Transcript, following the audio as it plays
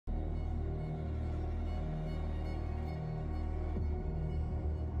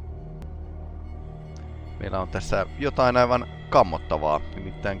Meillä on tässä jotain aivan kammottavaa,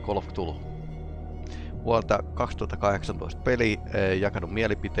 nimittäin Call of Cthulhu. Vuodelta 2018 peli, jakanut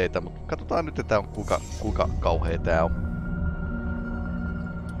mielipiteitä, mutta katsotaan nyt, että kuinka kauhea tää on.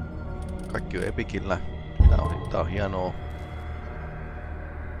 Kaikki on Epicillä. Tää on hienoa.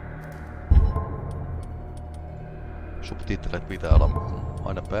 Subtitlet pitää olla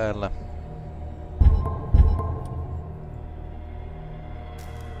aina päällä.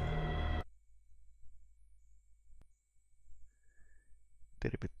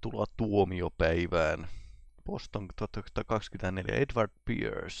 Tervetuloa tuomiopäivään. Boston 1924. Edward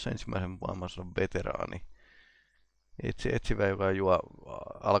Pierce, ensimmäisen maailmansodan veteraani. Etsivä, joka juo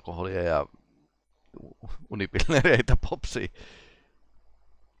alkoholia ja unipillereitä popsia.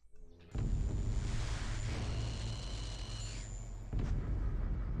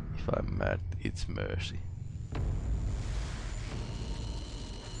 If I'm mad, it's mercy.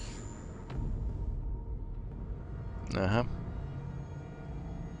 Aha.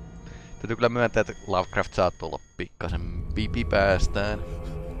 Täytyy kyllä myöntää, että Lovecraft saattaa olla pikkasen pipi päästään.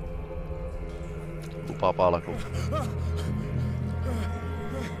 Lupaapa alkuun.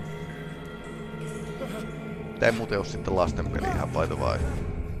 Tää ei muuten oo sitten lastenpeli ihan paito vai?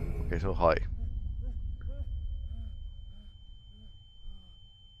 Okei, se on hai.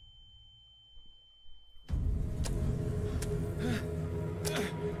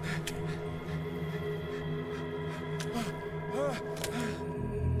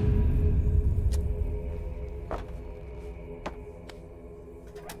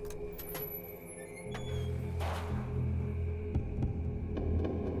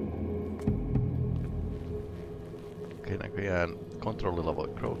 Näköjään kontrollilla voi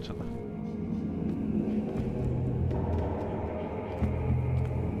crouchata.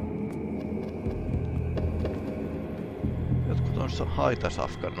 Jotkut on haita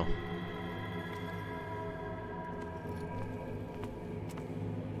safkannut.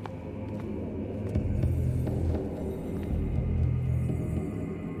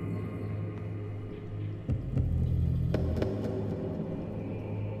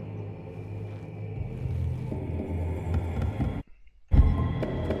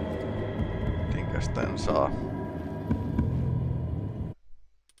 Tän saa.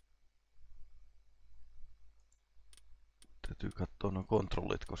 Täytyy katsoa nuo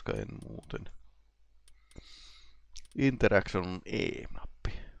kontrollit, koska en muuten. Interaction on E-mappi.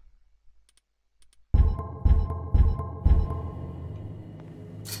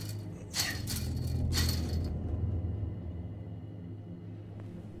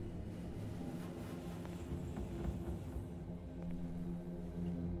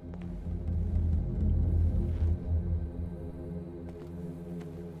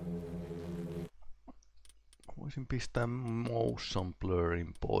 Voisin pistää motion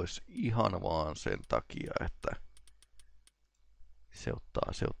blurrin pois ihan vaan sen takia, että se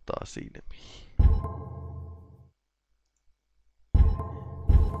ottaa silmiin.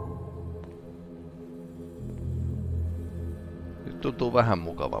 Nyt tuntuu vähän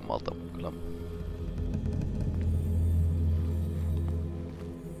mukavammalta kyllä.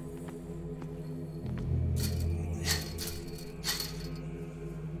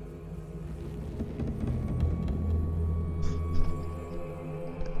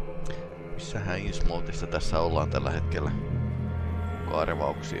 Missähän Insmoltissa tässä ollaan tällä hetkellä? Onko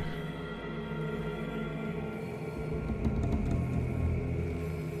arvauksia?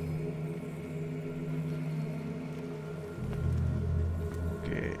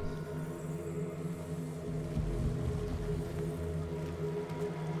 Okei.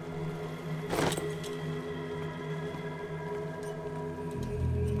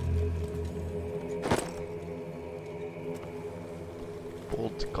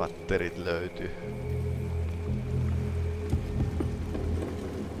 Katterit löytyy.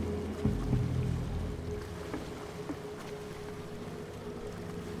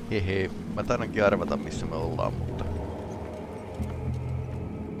 Hehe, mä taidankin arvata missä me ollaan, mutta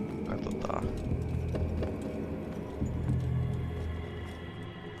katsotaan.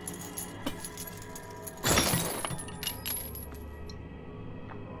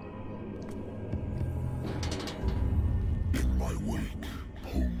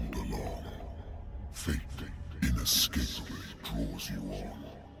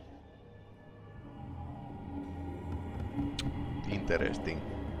 Interesting.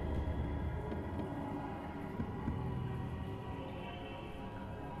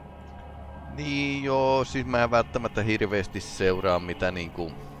 Niin joo, siis mä en välttämättä hirveesti seuraa mitä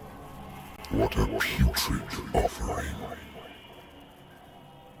niinku... What a putrid offering.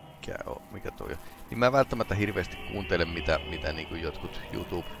 Mikä toi on? Niin mä en välttämättä hirveesti kuuntele mitä niinku jotkut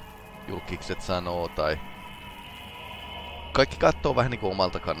YouTube-julkikset sanoo tai Kaikki katsoo vähän niinku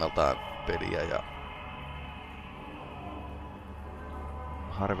omalta kannaltaan peliä ja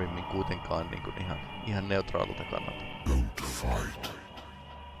harvemmin kuitenkaan niinku ihan neutraalilta kannalta. Don't fight.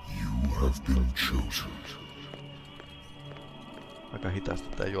 You have been chosen. Aika hitaasti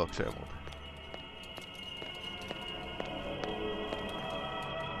tää juoksee muuten.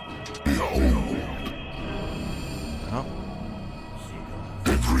 Behold. Aha.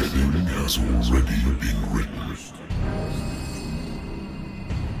 Everything has already been written.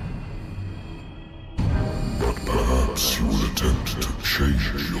 But perhaps you will attempt to change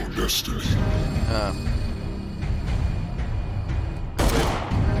your destiny.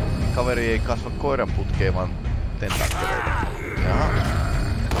 Kaveri ei kasva koiran putkeen, vaan tentakkeleita.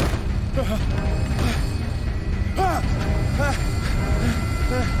 Jaha.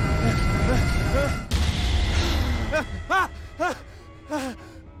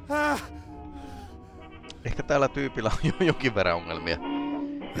 Ehkä tällä tyypillä on jo jonkin verran ongelmia.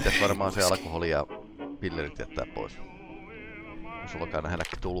 Pitäis varmaan se alkoholi ja pillerit jättää pois. Jos alkaa nähdä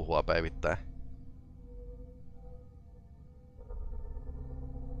Cthulhua päivittäin.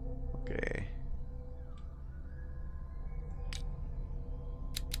 Okei.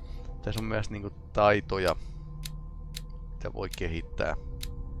 Tässä on myös niinku taitoja, mitä voi kehittää.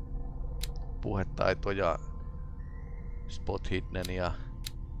 Puhetaitoja, spot hidden ja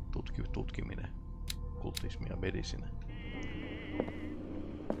tutkiminen, kultismi ja medicine.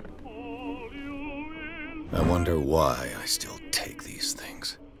 I wonder why I still take these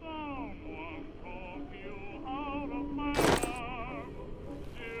things.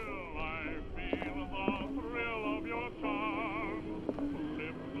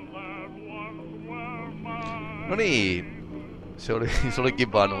 No niin, se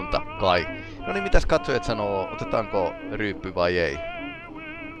olikin vaan unta, kai. No niin, mitäs katsojat sanoo, otetaanko ryyppy vai ei?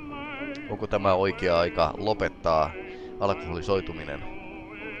 Onko tämä oikea aika lopettaa alkoholisoituminen?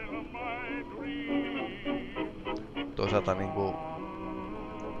 Toisaalta niinku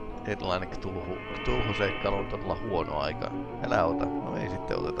erilainen Cthulhu-seikkailu on todella huono aika. Älä ota, no ei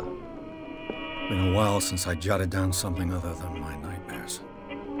sitten oteta. Been a while since I jotted down something other than my nightmares.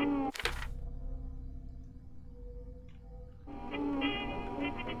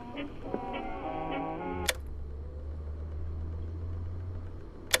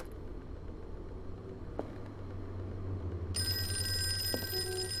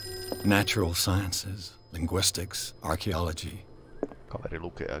 Natural sciences, linguistics, archaeology. Kaveri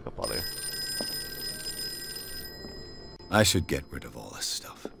lukee aika paljon. I should get rid of all this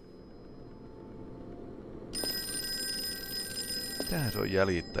stuff. Mitähän se on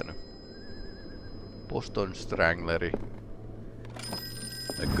jäljittänyt? Boston Strangleri.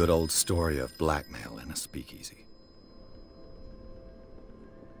 A good old story of blackmail in a speakeasy.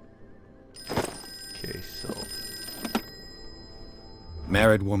 Okay, so...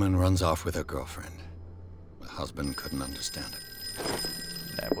 Married woman runs off with her girlfriend. The husband couldn't understand it.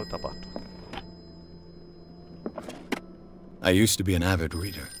 Näin voi tapahtua. I used to be an avid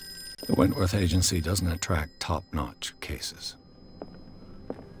reader. The Wentworth Agency doesn't attract top-notch cases.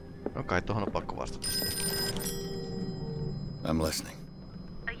 No kai tohon on pakko vastata. I'm listening.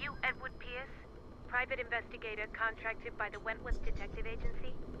 Are you Edward Pierce, private investigator contracted by the Wentworth Detective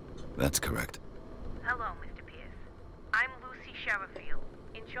Agency? That's correct. Hello, Mr. Pierce. I'm Lucy Sherifield,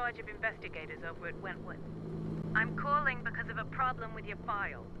 in charge of investigators over at Wentworth. I'm calling because of a problem with your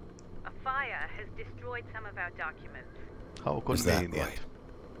file. A fire has destroyed some of our documents. How Is that convenient. right?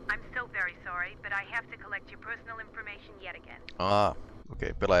 I'm so very sorry, but I have to collect your personal information yet again.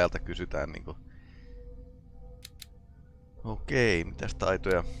 Okei, pelaajalta kysytään niinku. Okei, mitäs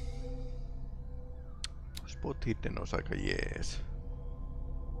taitoja? Spot hidden on aika jees.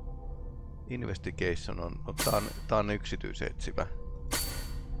 Investigation on, tää on yksityisetsivä.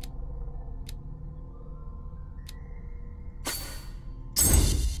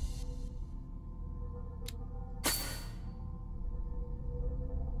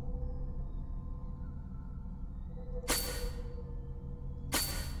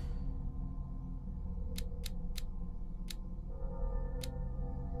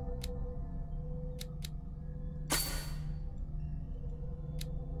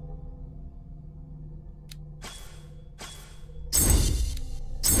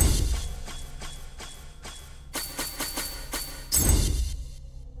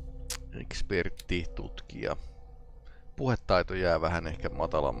 Ekspertti, tutkija. Puhetaito jää vähän ehkä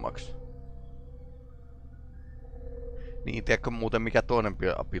matalammaksi. Niin, tiedätkö muuten mikä toinen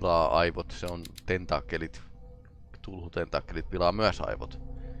pilaa aivot? Se on tentakkelit. Cthulhu-tentakkelit pilaa myös aivot.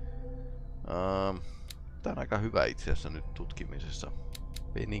 Tää on aika hyvä itse asiassa nyt tutkimisessa.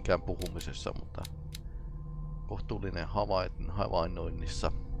 Ei niinkään puhumisessa, mutta kohtuullinen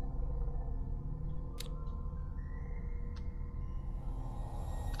havainnoinnissa.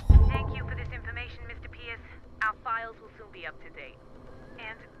 Thank you for this information, Mr. Pierce. Our files will soon be up to date.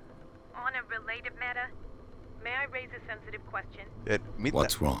 And on a related matter, may I raise a sensitive question?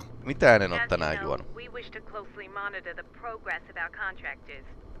 What's wrong? Mitä en oo As tänään you know, juonut? we wish to closely monitor the progress of our contractors.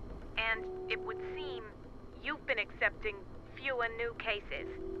 And it would seem you've been accepting fewer new cases.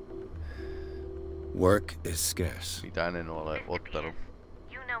 Work is scarce. Mitä en ole Mr. ottanut? Pierce,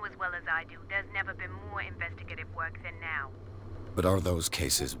 you know as well as I do, there's never been more investigative work than now. But are those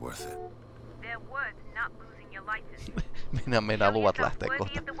cases worth it? They're worth not losing your license. Meidän luvat Show lähtee yourself worthy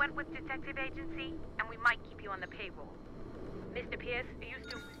kohta. of the Wentworth Detective Agency, and we might keep you on the payroll. Mr. Pierce, are you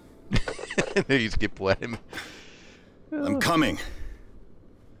still... Iski puhelimen. I'm coming.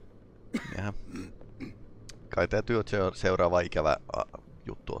 Jaha. Kai tää työt seuraava ikävä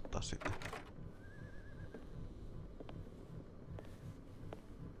juttu ottaa sitten.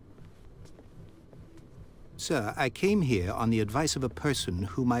 Sir, I came here on the advice of a person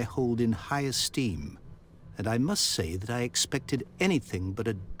whom I hold in high esteem, and I must say that I expected anything but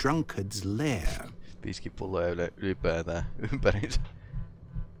a drunkard's lair. Viskipulloja ylipäätään ympäriinsä.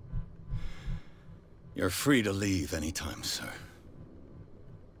 You're free to leave anytime, sir.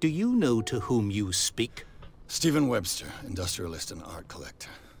 Do you know to whom you speak? Stephen Webster, industrialist and art collector.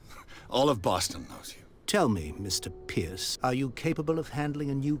 All of Boston knows you. Tell me, Mr. Pierce, are you capable of handling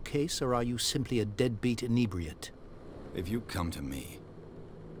a new case, or are you simply a deadbeat inebriate? If you come to me,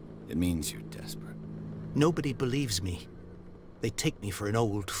 it means you're desperate. Nobody believes me. They take me for an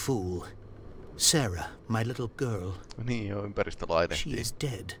old fool. Sarah, my little girl, Niin joo, she ympäristölainehtiin. is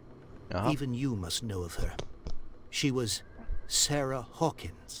dead. Jaha. Even you must know of her. She was Sarah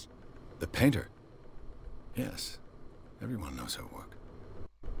Hawkins. The painter? Yes. Everyone knows her work.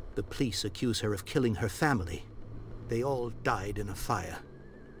 The police accuse her of killing her family. They all died in a fire.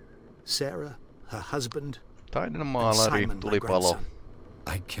 Sarah, her husband, Taiden and maalari, Simon, my tulipalo. grandson.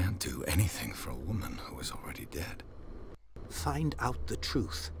 I can't do anything for a woman who is already dead. Find out the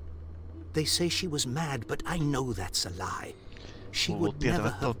truth. They say she was mad, but I know that's a lie. She Hullut would never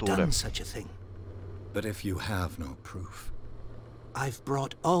tietävät have totuuden. done such a thing. But if you have no proof, I've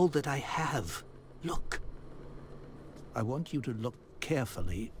brought all that I have. Look. I want you to look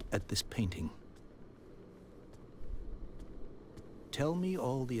carefully at this painting. Tell me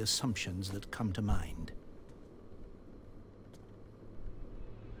all the assumptions that come to mind.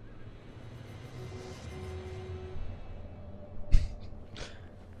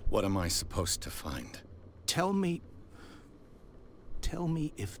 what am I supposed to find? Tell me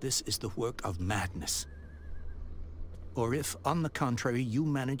if this is the work of madness. Or if, on the contrary, you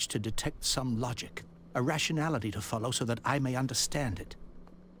manage to detect some logic, a rationality to follow so that I may understand it.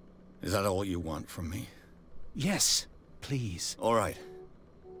 Is that all you want from me? Yes, please. All right.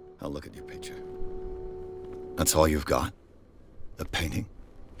 I'll look at your picture. That's all you've got? The painting?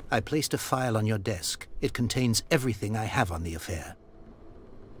 I placed a file on your desk. It contains everything I have on the affair.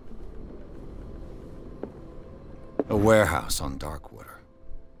 A warehouse on Darkwater.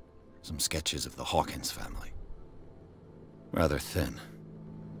 Some sketches of the Hawkins family. Rather thin.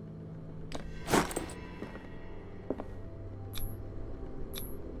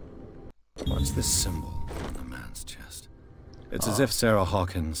 What's this symbol on the man's chest? It's as if Sarah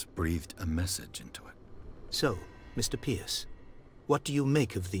Hawkins breathed a message into it. So, Mr. Pierce, what do you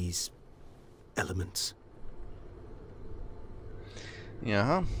make of these elements?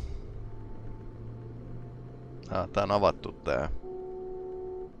 Jaha. Tää on avattu tää.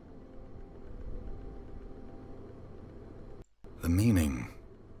 The meaning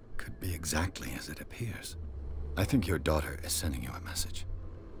could be exactly as it appears. I think your daughter is sending you a message.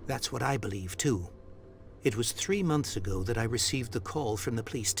 That's what I believe, too. It was 3 months ago that I received the call from the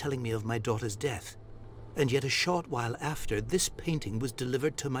police telling me of my daughter's death. And yet a short while after, this painting was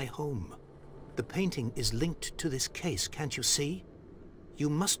delivered to my home. The painting is linked to this case, can't you see? You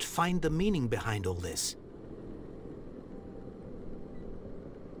must find the meaning behind all this.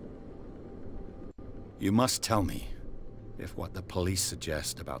 You must tell me if what the police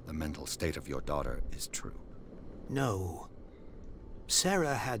suggest about the mental state of your daughter is true. No.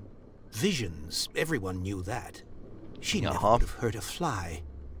 Sarah had visions. Everyone knew that. She never would have hurt a fly.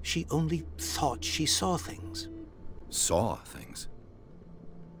 She only thought she saw things. Saw things?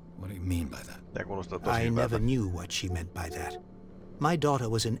 What do you mean by that? Tää kuulostaa tosi I hyvältä. never knew what she meant by that. My daughter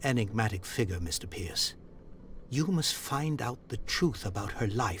was an enigmatic figure, Mr. Pierce. You must find out the truth about her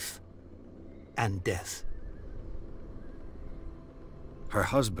life and death. Her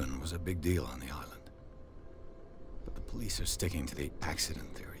husband was a big deal on the island. But the police are sticking to the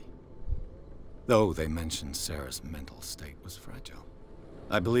accident theory. What do you mean by that? Accident? What do you mean? though they mentioned Sarah's mental state was fragile.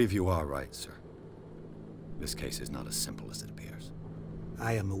 I believe you are right, sir. This case is not as simple as it appears.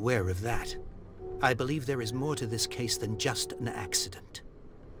 I am aware of that. I believe there is more to this case than just an accident.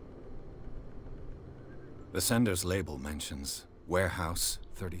 The sender's label mentions Warehouse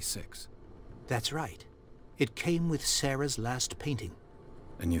 36. That's right. It came with Sarah's last painting.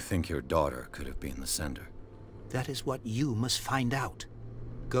 And you think your daughter could have been the sender? That is what you must find out.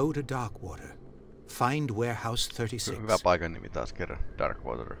 Go to Darkwater. Find Warehouse 36. Hyvä paikan nimi taas kerran.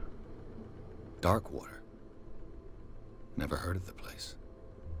 Darkwater. Darkwater? Never heard of the place.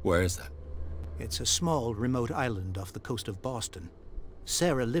 Where is that? It's a small, remote island off the coast of Boston.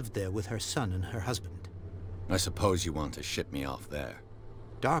 Sarah lived there with her son and her husband. I suppose you want to ship me off there.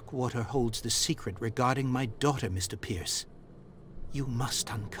 Darkwater holds the secret regarding my daughter, Mr. Pierce. You must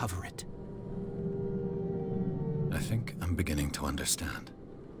uncover it. I think I'm beginning to understand.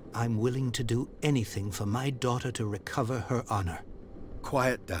 I'm willing to do anything for my daughter to recover her honor.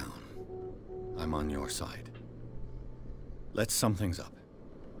 Quiet down. I'm on your side. Let's sum things up.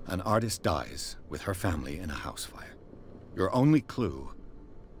 An artist dies with her family in a house fire. Your only clue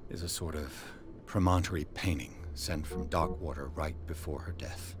is a sort of promontory painting sent from Darkwater right before her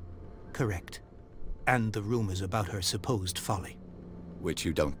death. Correct. And the rumors about her supposed folly. Which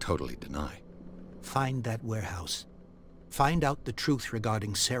you don't totally deny. Find that warehouse. Find out the truth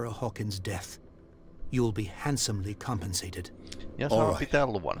regarding Sarah Hawkins' death. You'll be handsomely compensated. Ja All saa right. pitää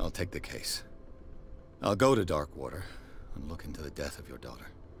luvan. I'll take the case. I'll go to Darkwater and look into the death of your daughter.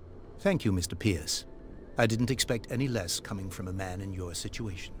 Thank you, Mr. Pierce. I didn't expect any less coming from a man in your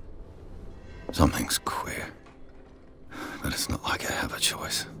situation. Something's queer. But it's not like I have a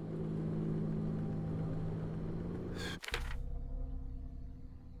choice.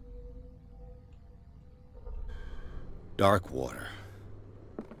 Darkwater.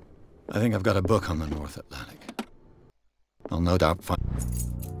 I think I've got a book on the North Atlantic. I'll no doubt find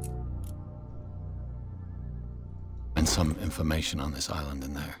some information on this island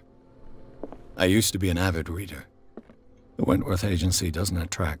in there. I used to be an avid reader. The Wentworth Agency doesn't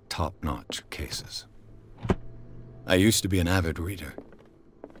attract top-notch cases. I used to be an avid reader.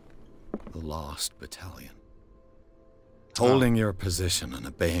 The Lost Battalion. Holding your position and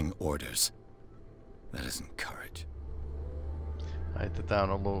obeying orders. That isn't courage. Ai, tää on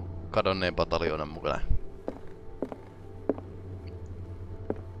ollut kadonneen pataljoonan mukana.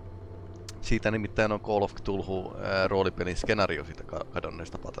 Siitä nimittäin on Call of Cthulhu roolipelin skenaario siitä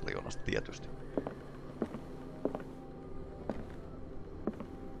kadonneesta pataljoonasta tietysti.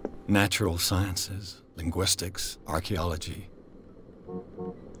 Natural sciences, linguistics, archaeology.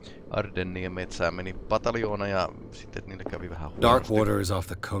 Ardennien metsään meni pataljoona ja sitten niille kävi vähän huonosti. Darkwater is off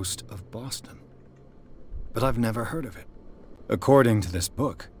the coast of Boston. But I've never heard of it. According to this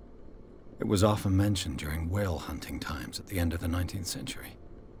book, it was often mentioned during whale hunting times at the end of the 19th century.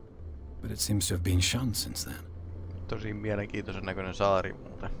 But it seems to have been shunned since then. Tosi mielenkiintoisen näköinen saari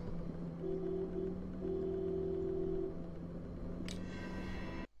muuten.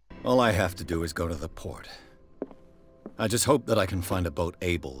 All I have to do is go to the port. I just hope that I can find a boat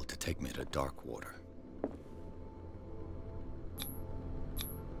able to take me to Darkwater.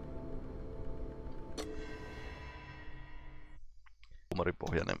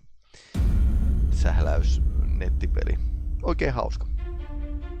 Humoripohjainen sähläys nettipeli. Oikein hauska.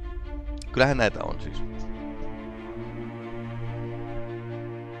 Kyllähän näitä on siis.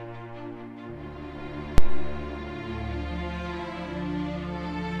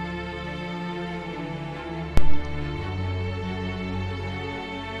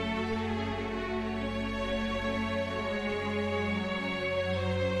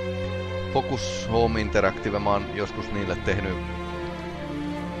 Focus Home Interactive, mä oon joskus niille tehnyt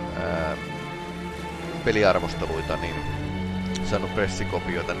peliarvosteluita, niin saanut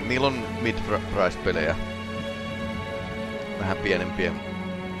pressikopioita. Niillä on mid-price-pelejä. Vähän pienempien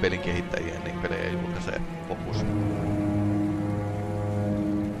pelinkehittäjien niin pelejä julkaisee Focus.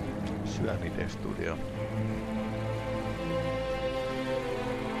 Syönide Studio.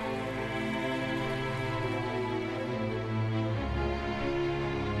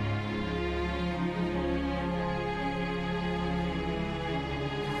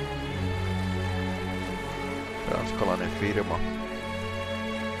 Ranskalainen firma.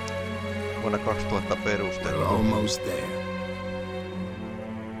 Vuonna 2000 perustettu. Almost there.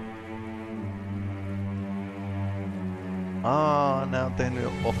 Nää on tehnyt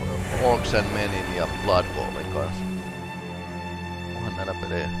Onneksi Menin ja Blood Bowlin kanssa. Onhan näillä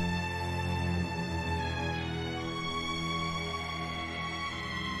pelejä.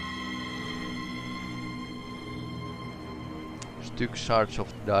 Styx Shards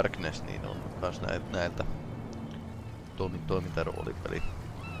of Darkness, niin on kans näiltä toimintaroolipeli.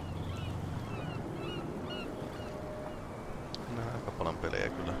 Nää aika paljon pelejä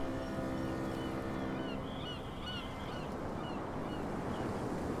kyllä.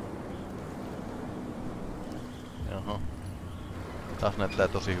 Jaha. Taas näyttää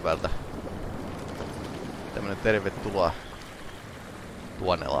tosi hyvältä. Tämmönen tervetuloa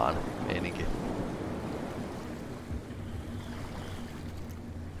Tuonelaan meininki.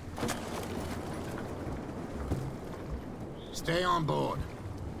 Stay on board.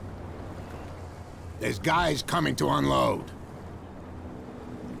 There's guys coming to unload.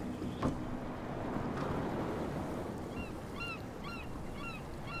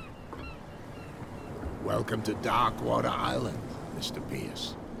 Welcome to Darkwater Island, Mr.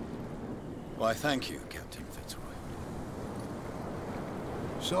 Pierce. Why, thank you, Captain Fitzroy.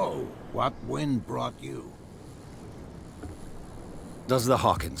 So, what wind brought you? Does the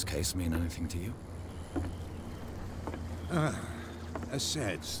Hawkins case mean anything to you? A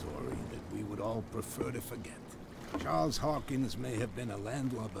sad story that we would all prefer to forget. Charles Hawkins may have been a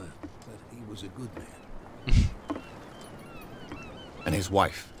landlubber, but he was a good man. And his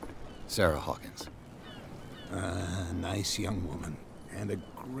wife, Sarah Hawkins. A nice young woman, and a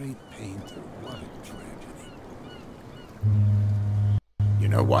great painter. What a tragedy. You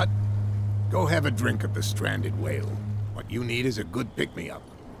know what? Go have a drink at the Stranded Whale. What you need is a good pick-me-up.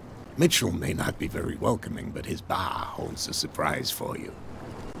 Mitchell may not be very welcoming, but his bar holds a surprise for you.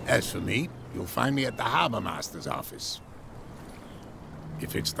 As for me, you'll find me at the Harbor Master's office.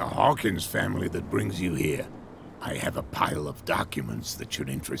 If it's the Hawkins family that brings you here, I have a pile of documents that should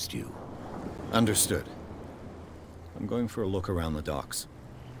interest you. Understood. I'm going for a look around the docks.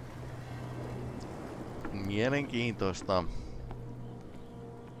 Mielenkiintoista.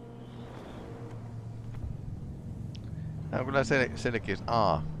 Tää on kyllä selkeä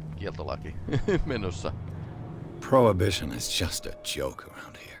kieltolaki menossa. Prohibition is just a joke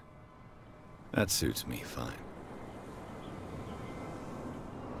around here. That suits me fine.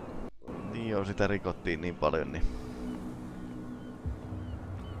 Niin joo, sitä rikottiin niin paljon, niin...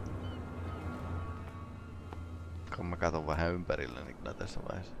 Kun mä katon vähän ympärillä, niin kyllä tässä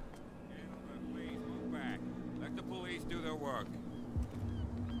vaiheessa. Let the police do their work.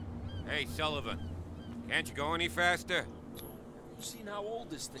 Hey, Sullivan, can't you go any faster?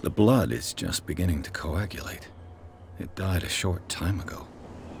 The blood is just beginning to coagulate. It died a short time ago.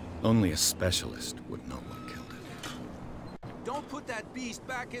 Only a specialist would know what killed it. Don't put that beast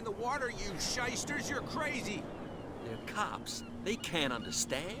back in the water, you shysters! You're crazy! They're cops. They can't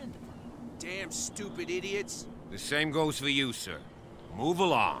understand. Damn stupid idiots! The same goes for you, sir. Move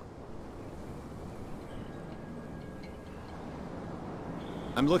along.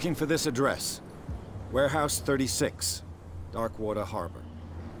 I'm looking for this address. Warehouse 36, Darkwater Harbor.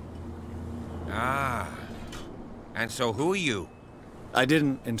 Ah. And so who are you? I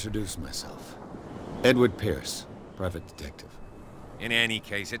didn't introduce myself. Edward Pierce, private detective. In any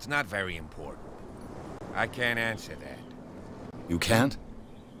case, it's not very important. I can't answer that. You can't?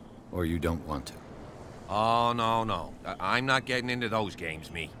 Or you don't want to? Oh, no. I'm not getting into those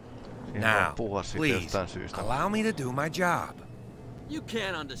games, me. Now, please, allow me to do my job. You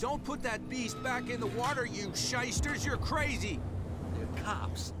can't understand. Don't put that beast back in the water, you shysters! You're crazy! They're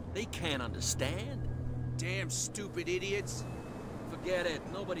cops. They can't understand. Damn stupid idiots! Forget it.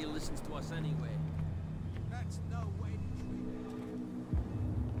 Nobody listens to us anyway. That's no way to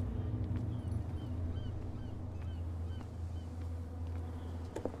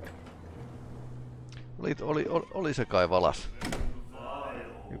treat Oli se kai valas.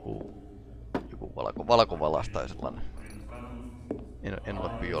 Joku valkovalas tai sellainen. En ole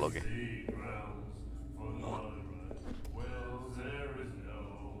biologi.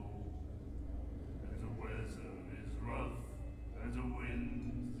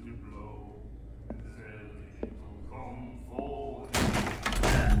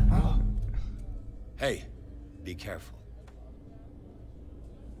 Hey, be careful.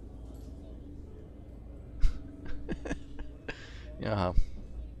 Jaha.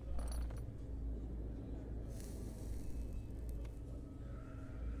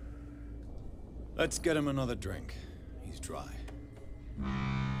 Let's get him another drink. He's dry.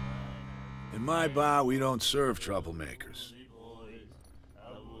 In my bar, we don't serve troublemakers.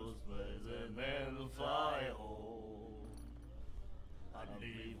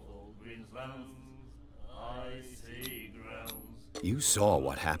 You saw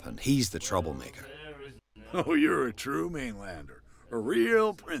what happened. He's the troublemaker. Oh, you're a true mainlander. A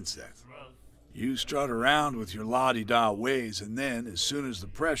real princess. You strut around with your la-di-da ways, and then, as soon as the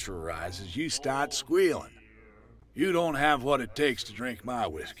pressure arises, you start squealing. You don't have what it takes to drink my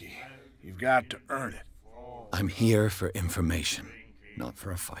whiskey. You've got to earn it. I'm here for information, not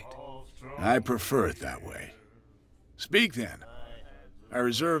for a fight. I prefer it that way. Speak then. I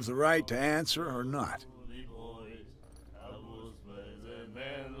reserve the right to answer or not.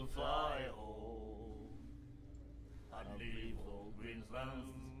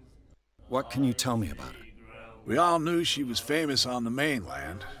 What can you tell me about her? We all knew she was famous on the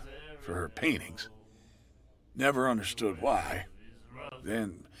mainland for her paintings. Never understood why.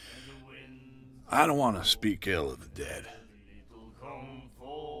 Then, I don't want to speak ill of the dead.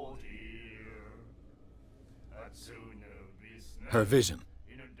 Her vision.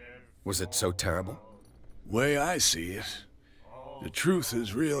 Was it so terrible? Way I see it, the truth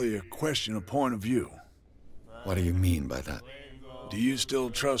is really a question of point of view. What do you mean by that? Do you still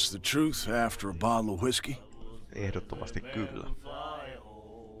trust the truth after a bottle of whiskey? Ehdottomasti kyllä.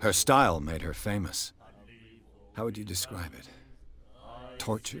 Her style made her famous. How would you describe it?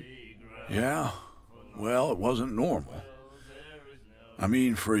 Tortured? Yeah. Well, it wasn't normal. I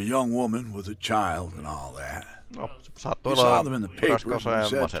mean, for a young woman with a child and all that. No, we saw them in the papers and we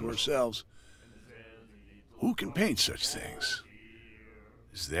said to ourselves, who can paint such things?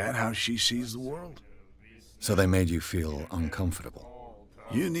 Is that how she sees the world? So they made you feel uncomfortable?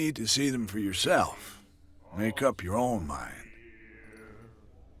 You need to see them for yourself. Make up your own mind.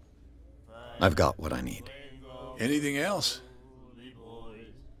 I've got what I need. Anything else?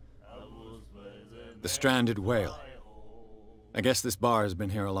 The stranded whale. I guess this bar has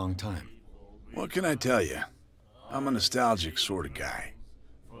been here a long time. What can I tell you? I'm a nostalgic sort of guy.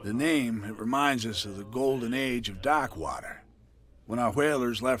 The name, it reminds us of the golden age of dock water. When our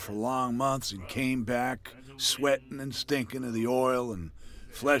whalers left for long months and came back, sweating and stinking of the oil and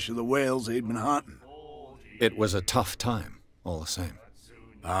flesh of the whales they'd been hunting. It was a tough time, all the same.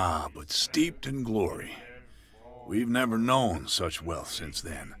 Ah, but steeped in glory. We've never known such wealth since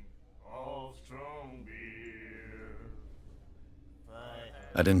then.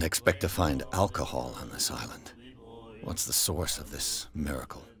 I didn't expect to find alcohol on this island. What's the source of this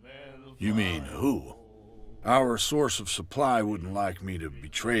miracle? You mean who? Our source of supply wouldn't like me to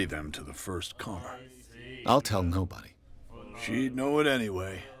betray them to the first comer. I'll tell nobody. She'd know it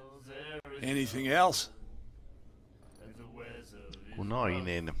anyway. Anything else?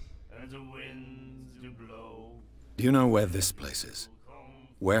 Punainen. Do you know where this place is?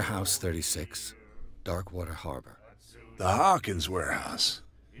 Warehouse 36, Darkwater Harbor. The Hawkins warehouse.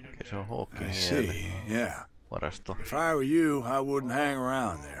 Okay, se on Hawkins. I see, yeah. Varasto. If I were you, I wouldn't hang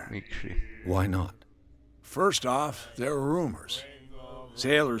around there. Miksi? Why not? First off, there are rumors.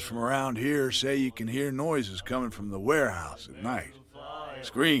 Sailors from around here say you can hear noises coming from the warehouse at night.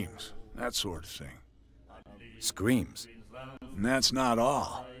 Screams, that sort of thing. Screams? And that's not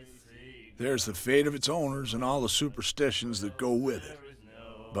all. There's the fate of its owners and all the superstitions that go with it.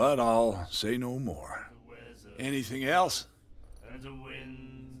 But I'll say no more. Anything else?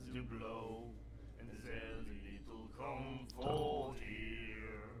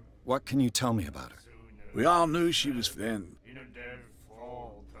 What can you tell me about her? We all knew she was then.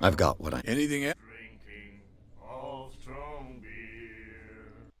 I've got what I... Anything else?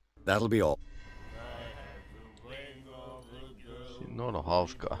 That'll be all. No, no,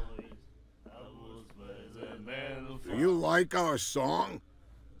 hauskaa. Do you like our song?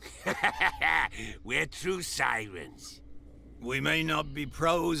 We're true sirens. We may not be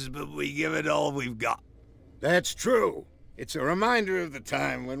pros, but we give it all we've got. That's true. It's a reminder of the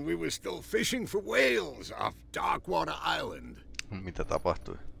time when we were still fishing for whales off Darkwater Island. Mitä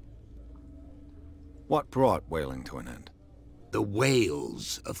tapahtui? What brought whaling to an end? The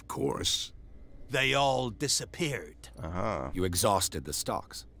whales, of course. They all disappeared. Aha. You exhausted the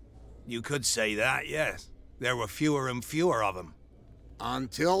stocks. You could say that, yes. There were fewer and fewer of them.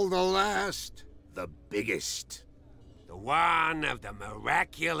 Until the last, the biggest. The one of the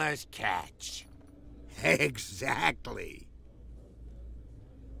miraculous catch. Exactly.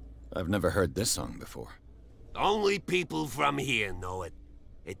 I've never heard this song before. Only people from here know it.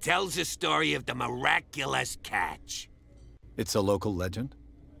 It tells the story of the miraculous catch. It's a local legend?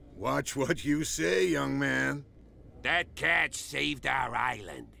 Watch what you say, young man. That catch saved our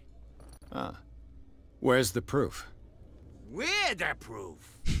island. Ah. Where's the proof? We're the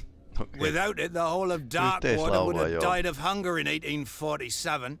proof. Okay. Without it, the whole of Darkwater would have died of hunger in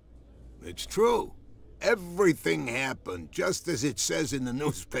 1847. It's true. Everything happened just as it says in the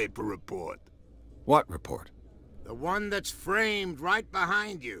newspaper report. What report? The one that's framed right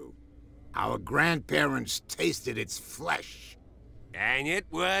behind you. Our grandparents tasted its flesh. And it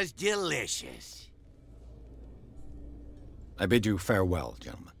was delicious. I bid you farewell,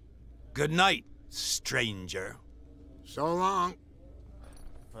 gentlemen. Good night, stranger. So long.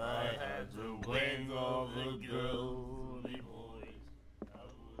 If I had the wings of the girly boys,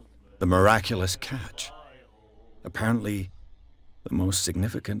 The miraculous catch. Apparently, the most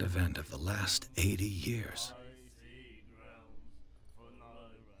significant event of the last 80 years.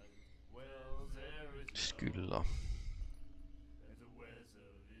 Kyllä.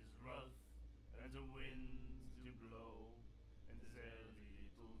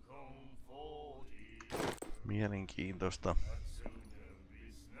 Mielenkiintoista.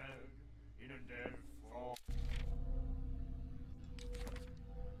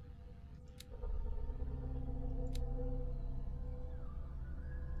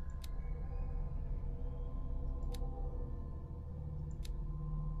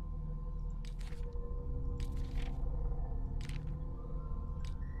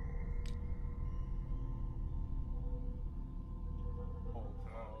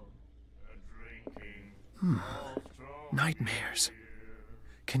 Nightmares.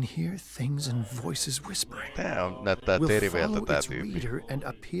 Can hear things and voices whispering. Näyttää terveeltä tää its tyyppi. reader and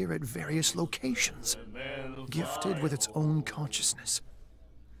appear at various locations, gifted with its own consciousness,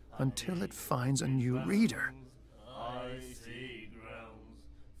 until it finds a new reader.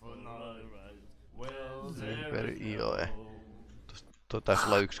 Taisi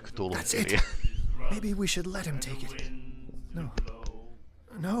olla yksi Cthulhu-kirja. Maybe we should let him take it.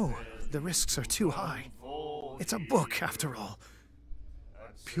 No, the risks are too high. It's a book, after all.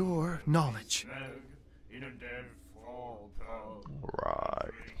 Pure knowledge.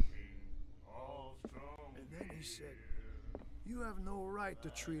 Right. And then he said, "You have no right to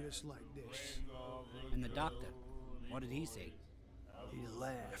treat us like this." And the doctor, what did he say? He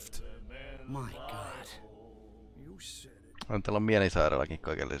laughed. My God. You said it. Annetaan olla mielisairaallakin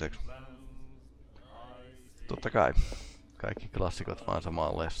kaiken lisäksi. Totta kai. Kaikki klassikot vaan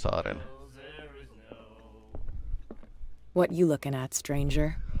samalle saarelle. What you looking at,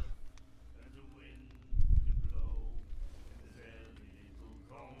 stranger?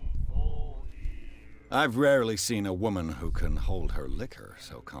 I've rarely seen a woman who can hold her liquor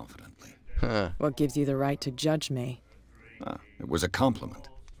so confidently. What gives you the right to judge me? It was a compliment.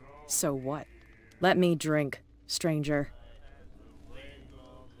 So what? Let me drink, stranger.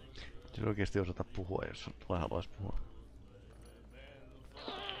 Jos oikeesti osata puhua, jos haluaisi puhua.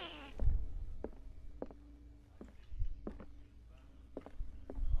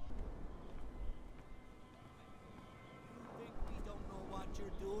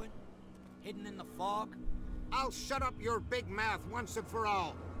 Hidden in the fog? I'll shut up your big mouth once and for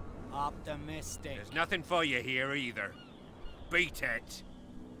all. Optimistic. There's nothing for you here either. Beat it.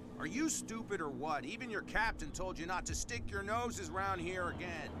 Are you stupid or what? Even your captain told you not to stick your noses around here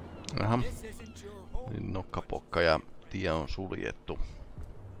again. Aha. Nokkapokka ja tie on suljettu.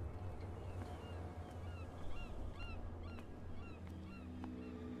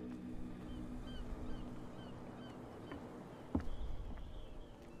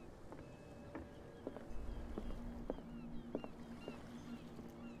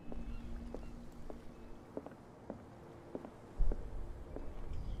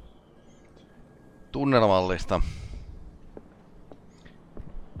 Tunnelmallista.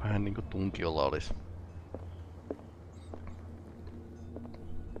 Vähän niinku tunkiolla olisi.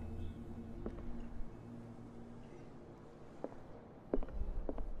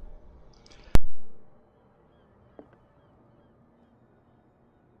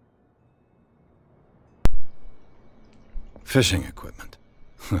 Fishing equipment.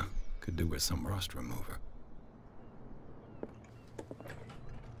 Could do with some rust remover.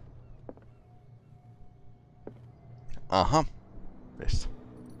 Aha. Vessa.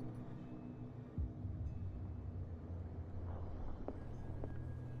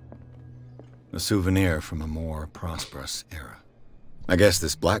 A souvenir from a more prosperous era. I guess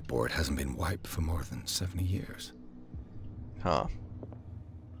this blackboard hasn't been wiped for more than 70 years. Huh.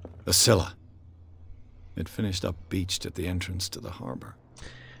 The Scylla. It finished up beached at the entrance to the harbor.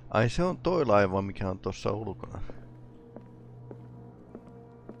 Ai se on toi laiva, mikä on tossa ulkona.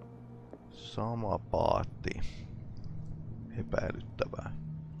 Sama paatti. Epäilyttävää.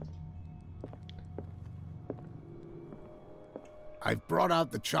 I've brought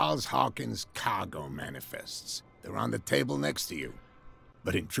out the Charles Hawkins cargo manifests. They're on the table next to you.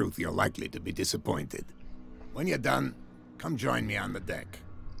 But in truth, you're likely to be disappointed. When you're done, come join me on the deck.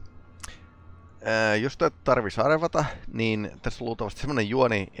 Jos tätä tarvitsisi arvata, niin tässä on luultavasti semmoinen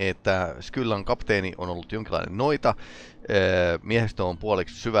juoni, että Skyllan kapteeni on ollut jonkinlainen noita. Miehistö on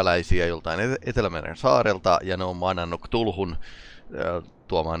puoliksi syväläisiä joltain Etelämeren saarelta, ja ne on manannut Cthulhun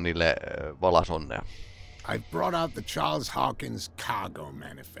tuomaan niille valasonnea. I've brought out the Charles Hawkins cargo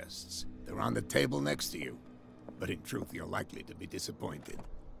manifests. They're on the table next to you. but in truth you're likely to be disappointed.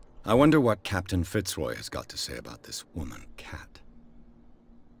 I wonder what Captain Fitzroy has got to say about this woman cat.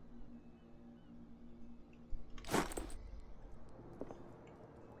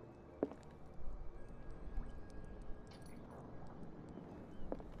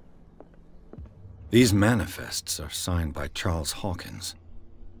 These manifests are signed by Charles Hawkins,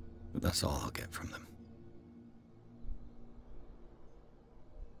 but that's all I'll get from them.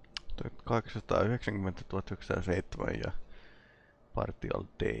 1890-1907 ja Partial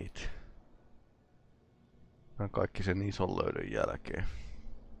Date. On kaikki sen ison löydön jälkeen.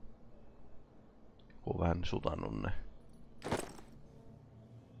 Joku on vähän sutannut ne.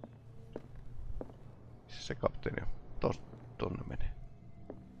 Se kapteeni on. Tonne menee.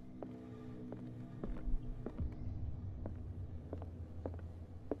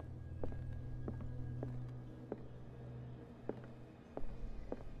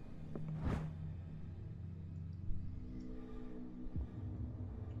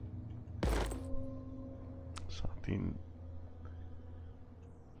 Saatiin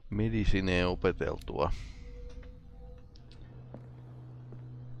medisineen opeteltua.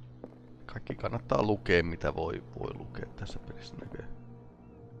 Kaikki kannattaa lukea, mitä voi lukea tässä pelissä näköjään.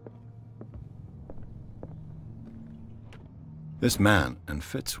 This man and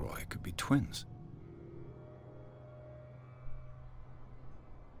Fitzroy could be twins.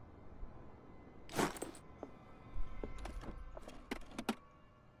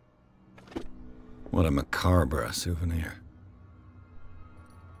 What a macabre souvenir.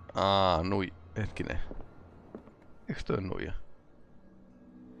 Nui. Hetkinen. Eikö toi nuija?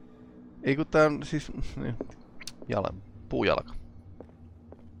 Ei kun tää on siis... puujalka.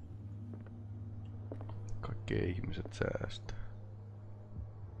 Kaikki ihmiset säästää.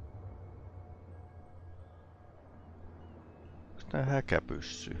 Onks tää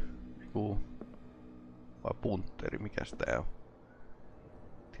häkäpyssy? Vai punteri? Mikäs tää on?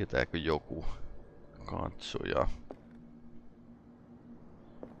 Tietääkö joku? Katsoja.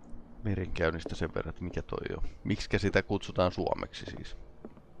 Merenkäynnistä sen verran, että mikä toi on. Miksikä sitä kutsutaan suomeksi siis?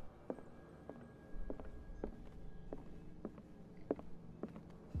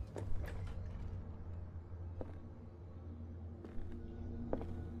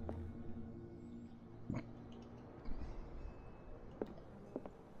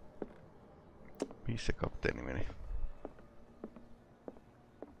 Missä kapteeni meni?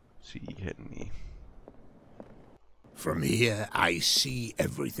 Siihen niin. From here, I see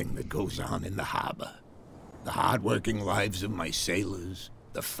everything that goes on in the harbor. The hard-working lives of my sailors,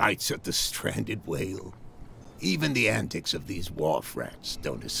 the fights at the stranded whale. Even the antics of these wharf rats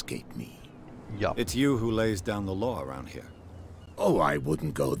don't escape me. Yup. It's you who lays down the law around here. Oh, I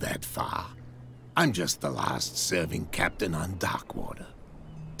wouldn't go that far. I'm just the last serving captain on Darkwater.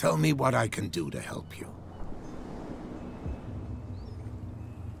 Tell me what I can do to help you.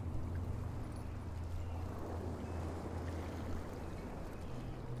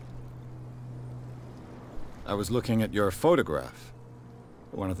 I was looking at your photograph.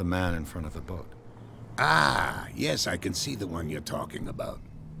 One of the man in front of the boat. Ah, yes, I can see the one you're talking about.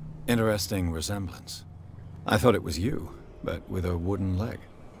 Interesting resemblance. I thought it was you, but with a wooden leg.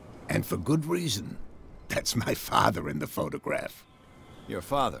 And for good reason. That's my father in the photograph. Your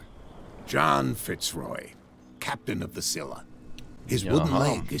father? John Fitzroy, captain of the Scylla. His wooden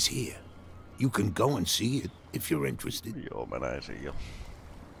leg is here. You can go and see it if you're interested.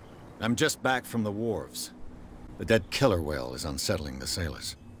 I'm just back from the wharves. The dead killer whale is unsettling the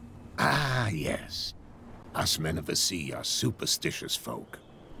sailors. Ah, yes. Us men of the sea are superstitious folk.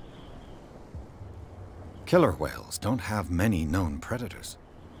 Killer whales don't have many known predators.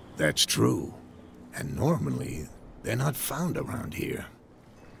 That's true. And normally, they're not found around here.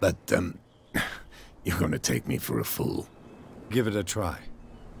 But, you're gonna take me for a fool. Give it a try.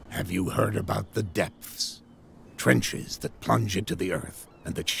 Have you heard about the depths? Trenches that plunge into the earth,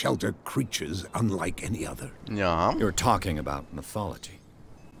 and that shelter creatures unlike any other. Yeah. You're talking about mythology.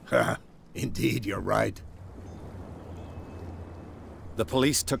 Ha! Indeed, you're right. The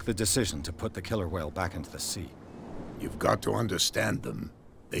police took the decision to put the killer whale back into the sea. You've got to understand them.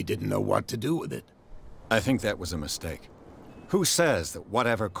 They didn't know what to do with it. I think that was a mistake. Who says that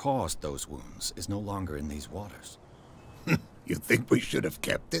whatever caused those wounds is no longer in these waters? You think we should have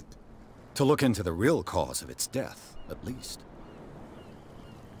kept it? To look into the real cause of its death, at least.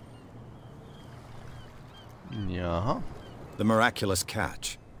 Yeah. The miraculous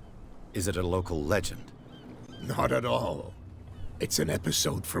catch. Is it a local legend? Not at all. It's an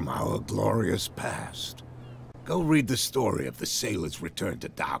episode from our glorious past. Go read the story of the sailor's return to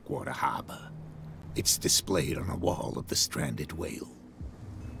Darkwater Harbor. It's displayed on a wall of the stranded whale.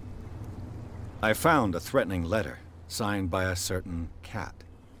 I found a threatening letter, signed by a certain cat.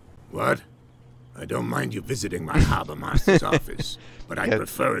 What? I don't mind you visiting my harbor master's office, but I'd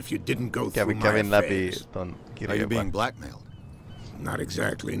prefer if you didn't go through my affairs. Are you being blackmailed? Not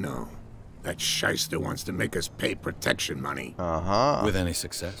exactly, no. That shyster wants to make us pay protection money. With any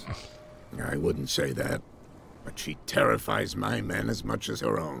success? I wouldn't say that, but she terrifies my men as much as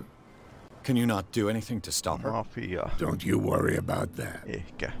her own. Can you not do anything to stop her? Don't you worry about that.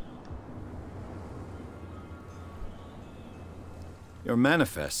 Your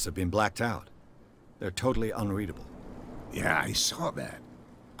manifests have been blacked out. They're totally unreadable. Yeah, I saw that.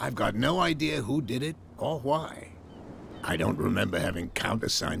 I've got no idea who did it or why. I don't remember having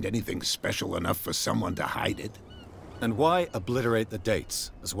countersigned anything special enough for someone to hide it. And why obliterate the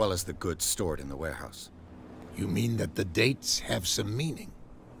dates, as well as the goods stored in the warehouse? You mean that the dates have some meaning?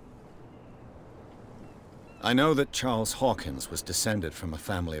 I know that Charles Hawkins was descended from a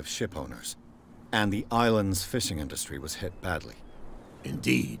family of ship owners, and the island's fishing industry was hit badly.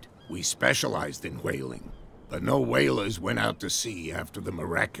 Indeed, we specialized in whaling, but no whalers went out to sea after the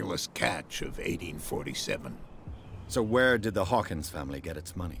miraculous catch of 1847. So where did the Hawkins family get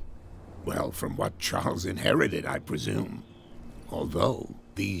its money? Well, from what Charles inherited, I presume. Although,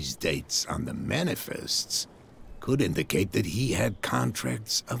 these dates on the manifests could indicate that he had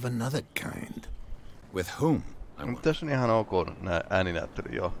contracts of another kind. With whom? Tässä on ihan ok nää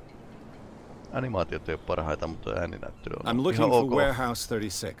ääninäyttely, joo. Animaatiot ei ole parhaita, mutta ääninäyttely on I'm looking for Warehouse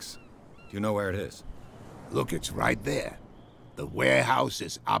 36. Do you know where it is? Look, it's right there. The warehouse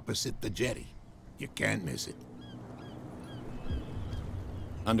is opposite the jetty. You can't miss it.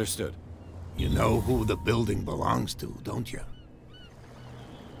 Understood. You know who the building belongs to, don't you?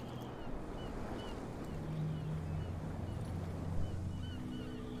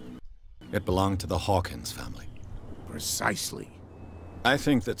 It belonged to the Hawkins family. Precisely. I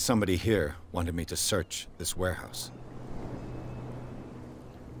think that somebody here wanted me to search this warehouse.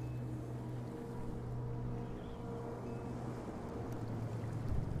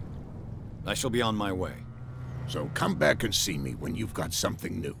 I shall be on my way. So come back and see me when you've got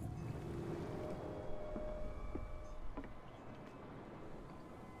something new.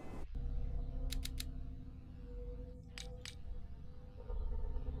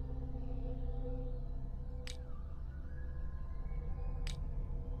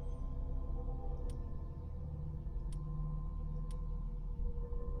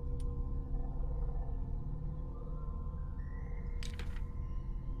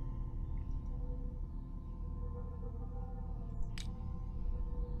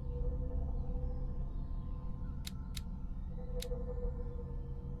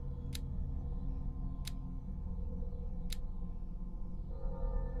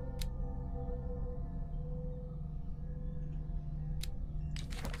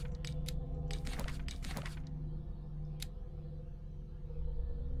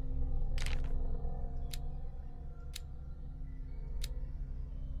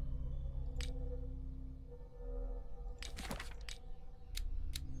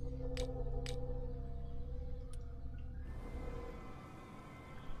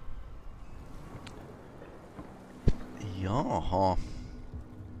 Jaha.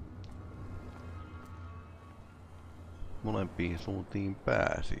 Molempiin suuntiin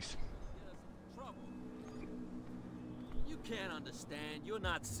pääsis. You can't understand. You're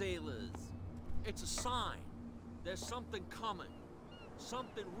not sailors. It's a sign. There's something coming.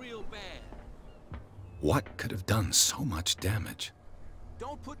 Something real bad. What could have done so much damage?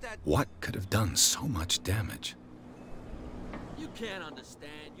 Don't put that... What could have done so much damage? You can't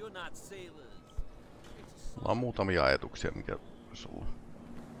understand. You're not sailors. Mulla on muutamia ajatuksia, mikä sulla.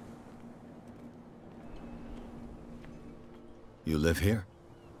 You live here?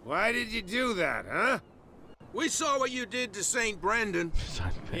 Why did you do that, huh? We saw what you did to St. Brendan.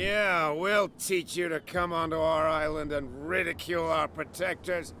 Yeah, we'll teach you to come onto our island and ridicule our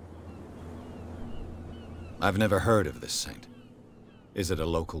protectors. I've never heard of this saint. Is it a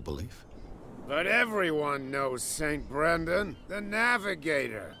local belief? But everyone knows St. Brendan, the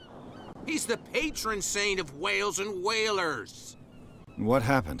navigator. He's the patron saint of whales and whalers. What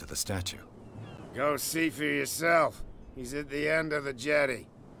happened to the statue? Go see for yourself. He's at the end of the jetty.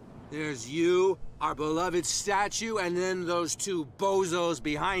 There's you, our beloved statue, and then those two bozos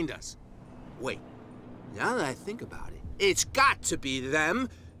behind us. Wait, now that I think about it, it's got to be them.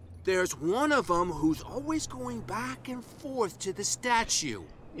 There's one of them who's always going back and forth to the statue.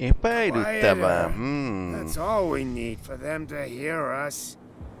 Epäilyttävää. That's all we need for them to hear us.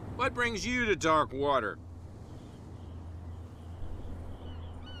 What brings you to dark water?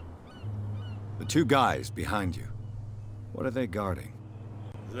 The two guys behind you. What are they guarding?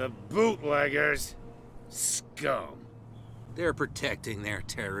 The bootleggers. Scum. They're protecting their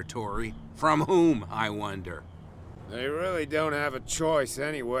territory. From whom, I wonder? They really don't have a choice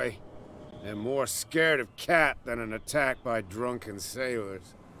anyway. They're more scared of Cat than an attack by drunken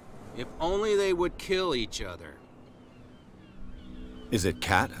sailors. If only they would kill each other. Is it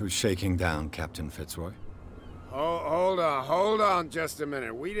Cat who's shaking down Captain Fitzroy? Hold on just a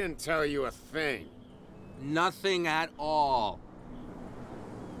minute. We didn't tell you a thing. Nothing at all.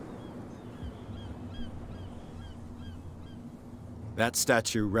 That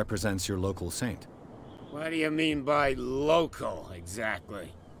statue represents your local saint. What do you mean by local,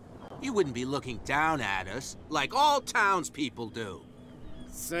 exactly? You wouldn't be looking down at us, like all townspeople do.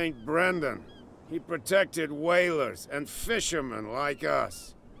 St. Brendan. He protected whalers and fishermen like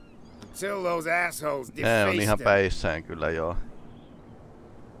us. Until those assholes defaced on ihan päissään kyllä joo.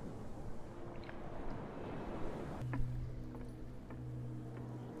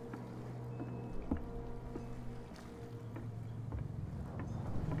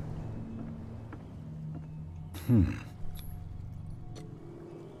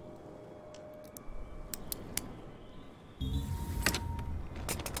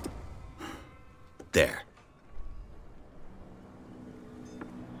 There.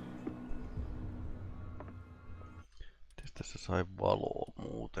 Tässä sai valoa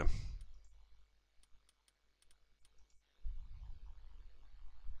muuten.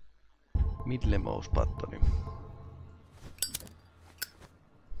 Middle mouse buttoni.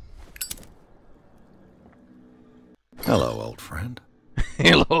 Hello, old friend.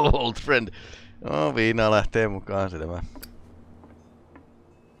 Hello, old friend. No, viina lähtee mukaan selvä.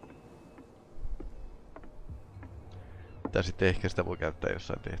 Tai sitten ehkä sitä voi käyttää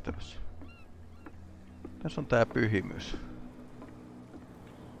jossain tehtävässä. Tässä on tää pyhimys.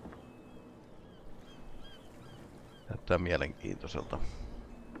 Näyttää mielenkiintoiselta.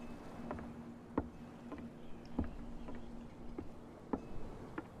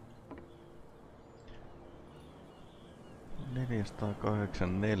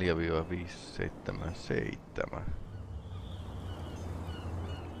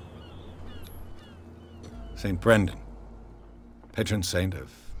 St. Brendan, patron saint of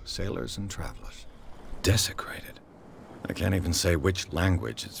sailors and travelers. Desecrated. I can't even say which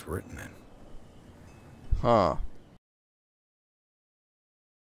language it's written in. Huh.